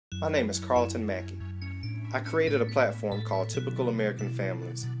My name is Carlton Mackey. I created a platform called Typical American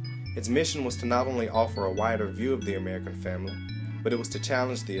Families. Its mission was to not only offer a wider view of the American family, but it was to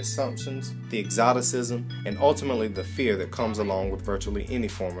challenge the assumptions, the exoticism, and ultimately the fear that comes along with virtually any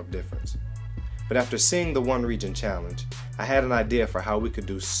form of difference. But after seeing the One Region Challenge, I had an idea for how we could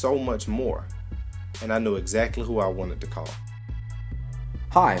do so much more, and I knew exactly who I wanted to call.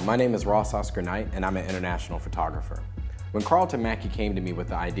 Hi, my name is Ross Oscar Knight, and I'm an international photographer. When Carlton Mackey came to me with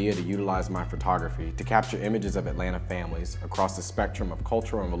the idea to utilize my photography to capture images of Atlanta families across the spectrum of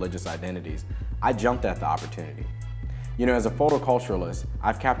cultural and religious identities, I jumped at the opportunity. You know, as a photoculturalist,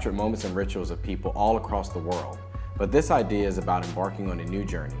 I've captured moments and rituals of people all across the world, but this idea is about embarking on a new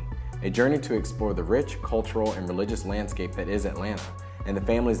journey, a journey to explore the rich cultural and religious landscape that is Atlanta and the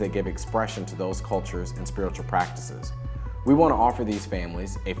families that give expression to those cultures and spiritual practices. We want to offer these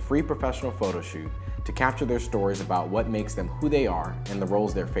families a free professional photo shoot to capture their stories about what makes them who they are and the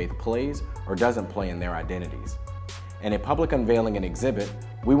roles their faith plays or doesn't play in their identities. In a public unveiling and exhibit,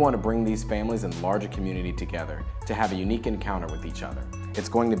 we want to bring these families and the larger community together to have a unique encounter with each other. It's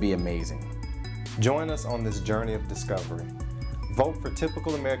going to be amazing. Join us on this journey of discovery. Vote for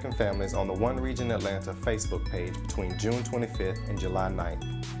Typical American Families on the One Region Atlanta Facebook page between June 25th and July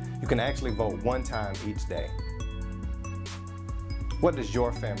 9th. You can actually vote one time each day. What does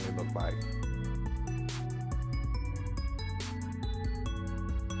your family look like?